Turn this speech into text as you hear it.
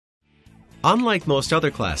Unlike most other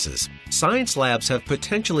classes, science labs have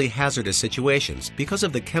potentially hazardous situations because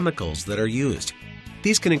of the chemicals that are used.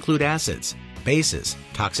 These can include acids, bases,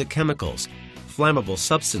 toxic chemicals, flammable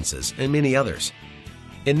substances, and many others.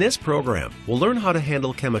 In this program, we'll learn how to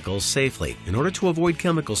handle chemicals safely in order to avoid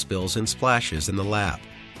chemical spills and splashes in the lab.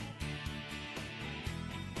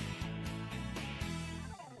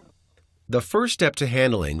 The first step to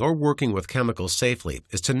handling or working with chemicals safely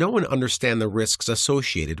is to know and understand the risks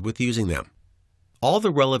associated with using them. All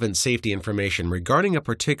the relevant safety information regarding a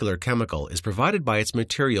particular chemical is provided by its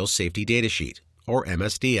Materials Safety Datasheet, or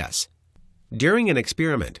MSDS. During an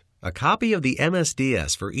experiment, a copy of the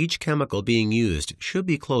MSDS for each chemical being used should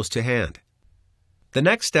be close to hand. The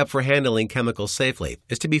next step for handling chemicals safely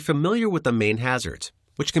is to be familiar with the main hazards,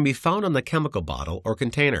 which can be found on the chemical bottle or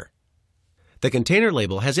container. The container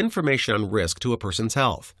label has information on risk to a person's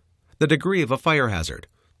health, the degree of a fire hazard,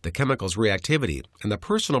 the chemical's reactivity, and the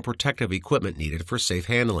personal protective equipment needed for safe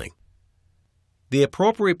handling. The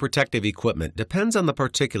appropriate protective equipment depends on the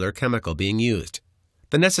particular chemical being used.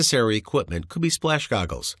 The necessary equipment could be splash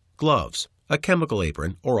goggles, gloves, a chemical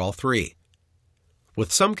apron, or all three.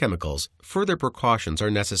 With some chemicals, further precautions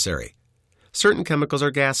are necessary. Certain chemicals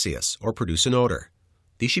are gaseous or produce an odor.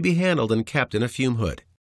 These should be handled and kept in a fume hood.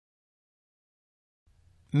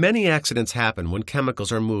 Many accidents happen when chemicals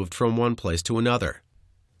are moved from one place to another.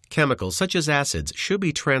 Chemicals such as acids should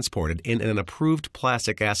be transported in an approved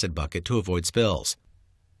plastic acid bucket to avoid spills.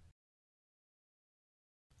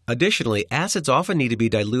 Additionally, acids often need to be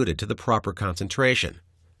diluted to the proper concentration.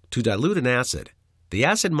 To dilute an acid, the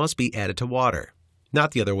acid must be added to water,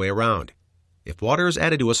 not the other way around. If water is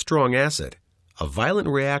added to a strong acid, a violent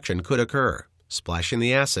reaction could occur, splashing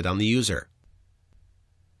the acid on the user.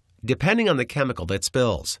 Depending on the chemical that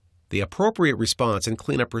spills, the appropriate response and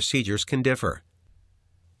cleanup procedures can differ.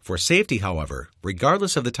 For safety, however,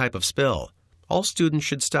 regardless of the type of spill, all students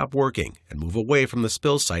should stop working and move away from the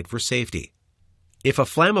spill site for safety. If a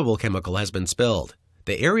flammable chemical has been spilled,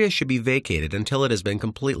 the area should be vacated until it has been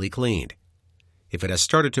completely cleaned. If it has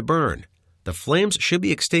started to burn, the flames should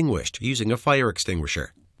be extinguished using a fire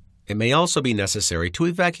extinguisher. It may also be necessary to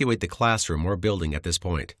evacuate the classroom or building at this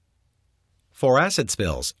point. For acid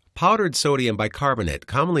spills, powdered sodium bicarbonate,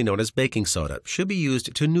 commonly known as baking soda, should be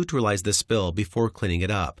used to neutralize the spill before cleaning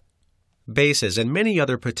it up. Bases and many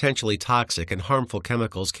other potentially toxic and harmful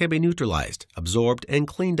chemicals can be neutralized, absorbed, and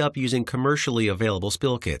cleaned up using commercially available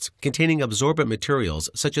spill kits containing absorbent materials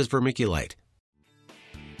such as vermiculite.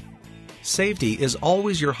 Safety is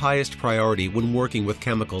always your highest priority when working with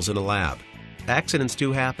chemicals in a lab. Accidents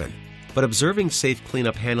do happen, but observing safe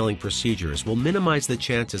cleanup handling procedures will minimize the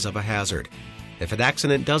chances of a hazard. If an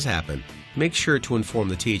accident does happen, make sure to inform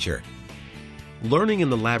the teacher. Learning in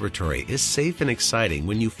the laboratory is safe and exciting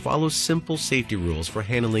when you follow simple safety rules for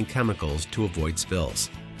handling chemicals to avoid spills.